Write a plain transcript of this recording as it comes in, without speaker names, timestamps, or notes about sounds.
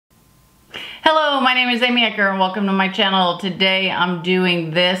Hello, my name is Amy Ecker and welcome to my channel. Today I'm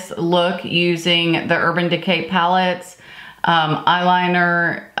doing this look using the Urban Decay palettes,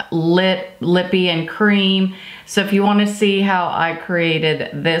 eyeliner, lippy, and cream. So if you want to see how I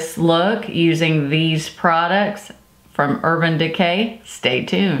created this look using these products from Urban Decay, stay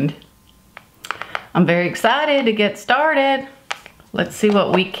tuned. I'm very excited to get started. Let's see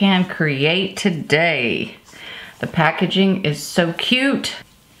what we can create today. The packaging is so cute.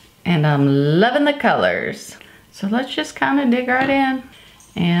 And I'm loving the colors. So let's just kind of dig right in.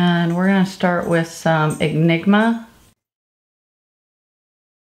 And we're gonna start with some Enigma.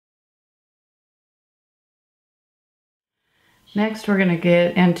 Next, we're gonna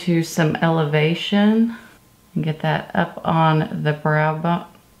get into some elevation and get that up on the brow bone.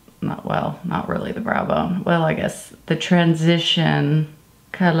 Not really the brow bone. Well, I guess the transition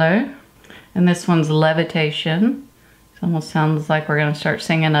color. And this one's Levitation. Almost sounds like we're gonna start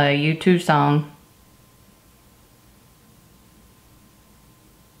singing a U2 song.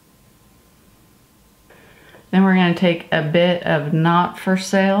 Then we're gonna take a bit of Not For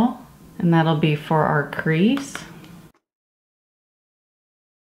Sale, and that'll be for our crease. These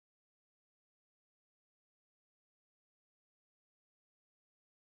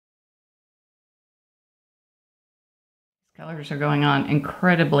colors are going on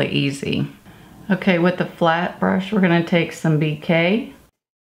incredibly easy. Okay, with the flat brush, we're gonna take some Decay.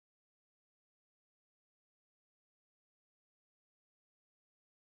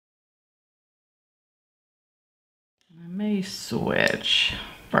 I may switch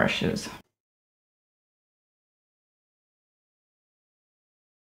brushes.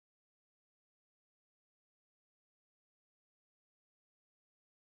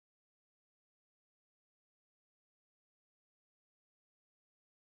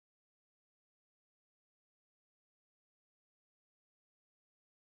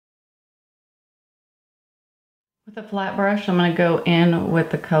 With a flat brush, I'm going to go in with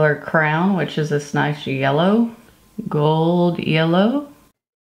the color Crown, which is this nice yellow, gold yellow.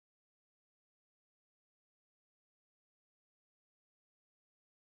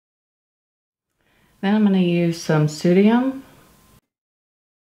 Then I'm going to use some sodium.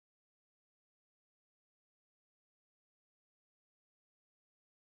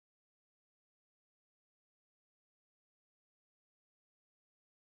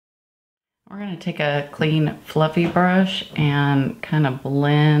 We're going to take a clean fluffy brush and kind of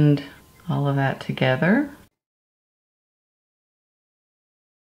blend all of that together.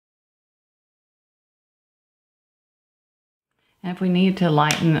 And if we need to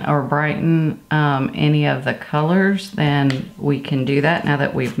lighten or brighten any of the colors, then we can do that now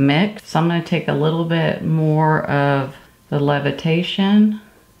that we've mixed. So I'm going to take a little bit more of the Levitation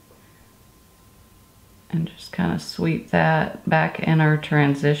and just kind of sweep that back in our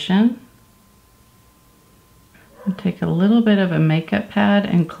transition. I'll take a little bit of a makeup pad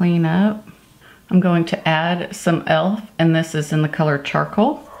and clean up. I'm going to add some e.l.f. and this is in the color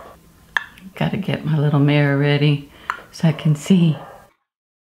Charcoal. Gotta get my little mirror ready so I can see.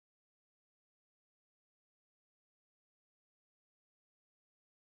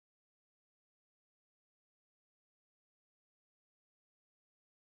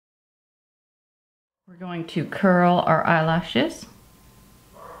 We're going to curl our eyelashes.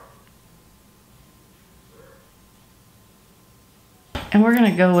 And we're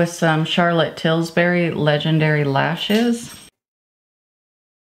gonna go with some Charlotte Tilbury Legendary Lashes.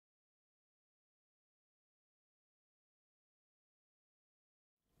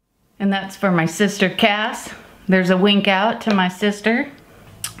 And that's for my sister Cass. There's a wink out to my sister.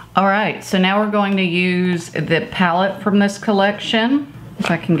 All right, so now we're going to use the palette from this collection. If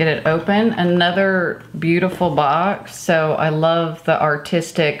I can get it open. Another beautiful box. So I love the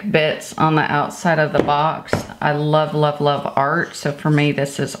artistic bits on the outside of the box. I love, love, love art. So for me,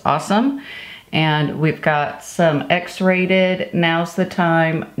 this is awesome. And we've got some X-rated, Now's the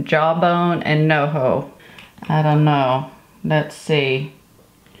Time, Jawbone, and NoHo. I don't know. Let's see.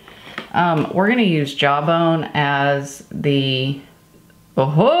 We're gonna use Jawbone as the,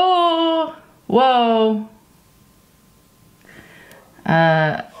 oh, whoa.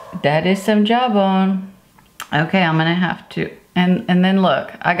 That is some Jawbone. Okay, I'm gonna have to, and then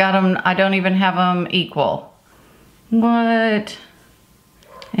look, I got them, I don't even have them equal. What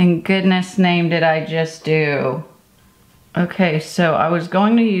in goodness name did I just do? Okay, so I was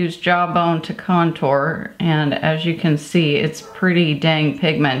going to use Jawbone to contour, and as you can see, it's pretty dang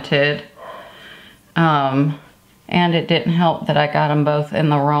pigmented. And it didn't help that I got them both in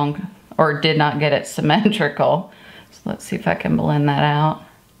the wrong, or did not get it symmetrical. So let's see if I can blend that out.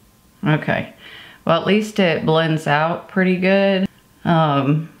 Okay, well at least it blends out pretty good.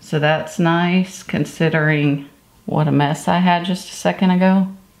 So that's nice considering what a mess I had just a second ago.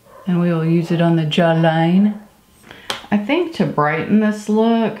 And we will use it on the jawline. I think to brighten this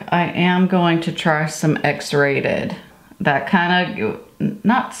look, I am going to try some X-rated. That kind of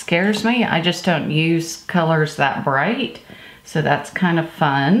not scares me. I just don't use colors that bright. So that's kind of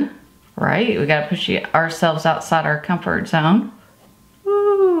fun, right? We gotta push ourselves outside our comfort zone.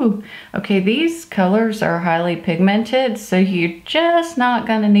 Woo! Okay, these colors are highly pigmented, so you're just not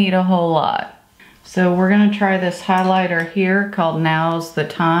gonna need a whole lot. So we're gonna try this highlighter here called Now's the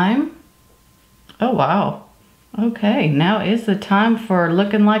Time. Oh, wow. Okay, now is the time for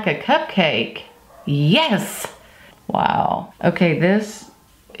looking like a cupcake. Yes! Wow. Okay, this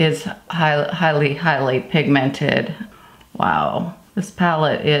is highly pigmented. Wow. This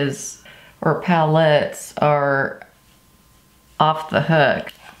palette is, or palettes are off the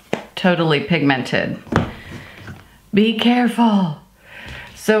hook. Totally pigmented. Be careful.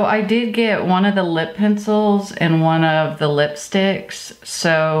 So I did get one of the lip pencils and one of the lipsticks.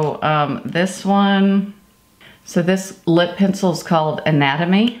 So this lip pencil is called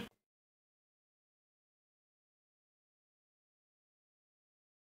Anatomy.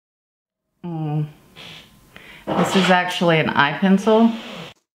 This is actually an eye pencil.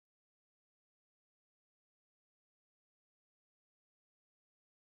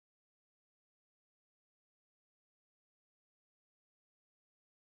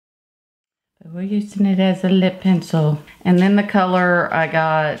 But we're using it as a lip pencil. And then the color I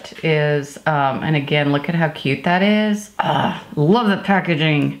got is, and again, look at how cute that is. Love the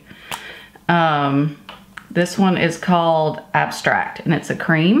packaging. This one is called Abstract, and it's a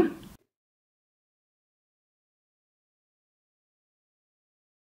cream.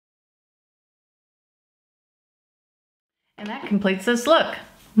 And that completes this look.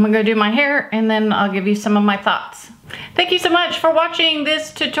 I'm gonna go do my hair and then I'll give you some of my thoughts. Thank you so much for watching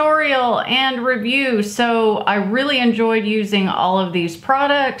this tutorial and review. So I really enjoyed using all of these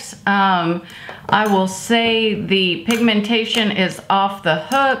products. I will say the pigmentation is off the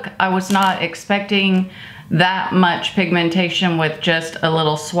hook. I was not expecting that much pigmentation with just a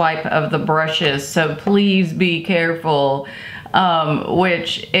little swipe of the brushes. So please be careful.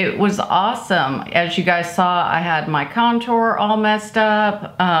 Which it was awesome. As you guys saw, I had my contour all messed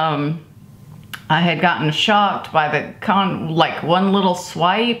up. I had gotten shocked by the like one little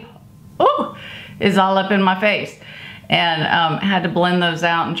swipe, is all up in my face. And had to blend those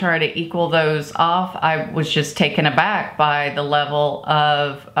out and try to equal those off. I was just taken aback by the level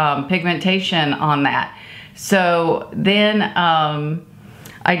of pigmentation on that. So then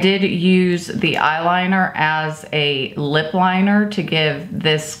I did use the eyeliner as a lip liner to give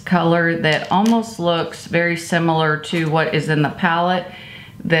this color that almost looks very similar to what is in the palette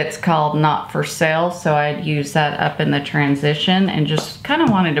that's called Not For Sale. So I'd use that up in the transition and just kind of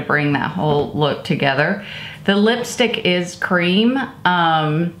wanted to bring that whole look together. The lipstick is cream.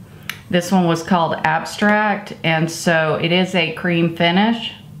 This one was called Abstract, and so it is a cream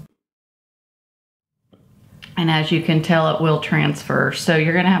finish. And as you can tell, it will transfer. So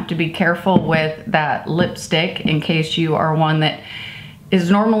you're gonna have to be careful with that lipstick in case you are one that is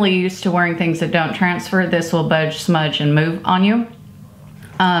normally used to wearing things that don't transfer. This will budge, smudge, and move on you.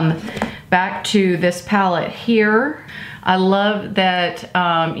 Back to this palette here. I love that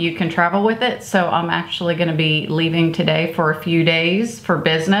you can travel with it. So I'm actually gonna be leaving today for a few days for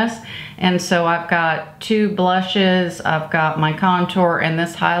business. And so I've got 2 blushes, I've got my contour and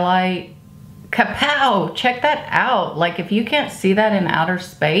this highlight. Kapow! Check that out. Like, if you can't see that in outer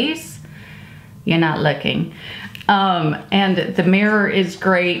space, you're not looking. And the mirror is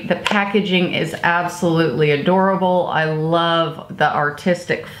great. The packaging is absolutely adorable. I love the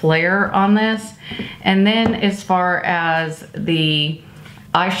artistic flair on this. And then as far as the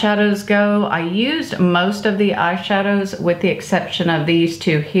eyeshadows go, I used most of the eyeshadows with the exception of these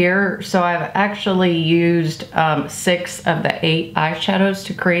 2 here. So I've actually used 6 of the 8 eyeshadows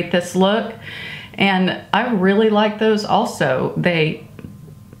to create this look. And I really like those also. They,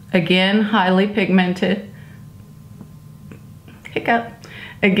 again, highly pigmented. Hiccup.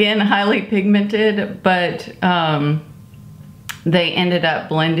 Again, highly pigmented, but they ended up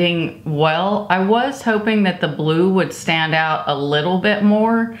blending well. I was hoping that the blue would stand out a little bit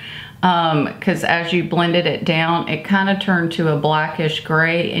more because as you blended it down, it kind of turned to a blackish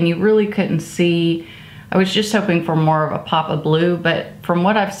gray and you really couldn't see. I was just hoping for more of a pop of blue, but from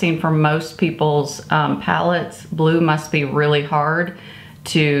what I've seen from most people's palettes, blue must be really hard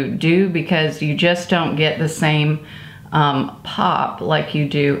to do because you just don't get the same pop like you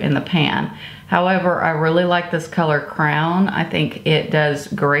do in the pan. However, I really like this color Crown. I think it does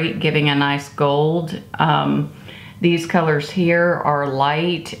great, giving a nice gold. These colors here are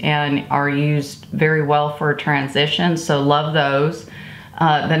light and are used very well for transition, so love those.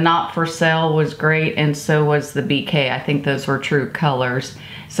 The Not For Sale was great, and so was the Decay. I think those were true colors.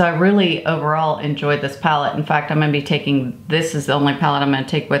 So I really overall enjoyed this palette. In fact, I'm going to be taking, this is the only palette I'm going to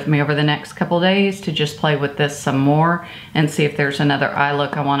take with me over the next couple days to just play with this some more and see if there's another eye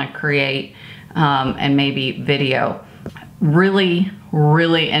look I want to create, and maybe video. Really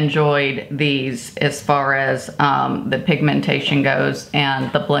enjoyed these as far as the pigmentation goes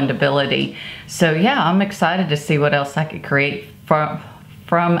and the blendability. So yeah, I'm excited to see what else I could create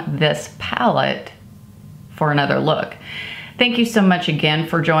from this palette for another look. Thank you so much again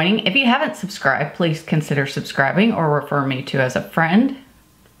for joining. If you haven't subscribed, please consider subscribing or refer me to as a friend.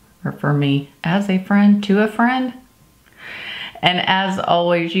 Refer me as a friend to a friend. And as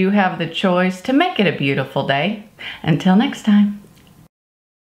always, you have the choice to make it a beautiful day. Until next time.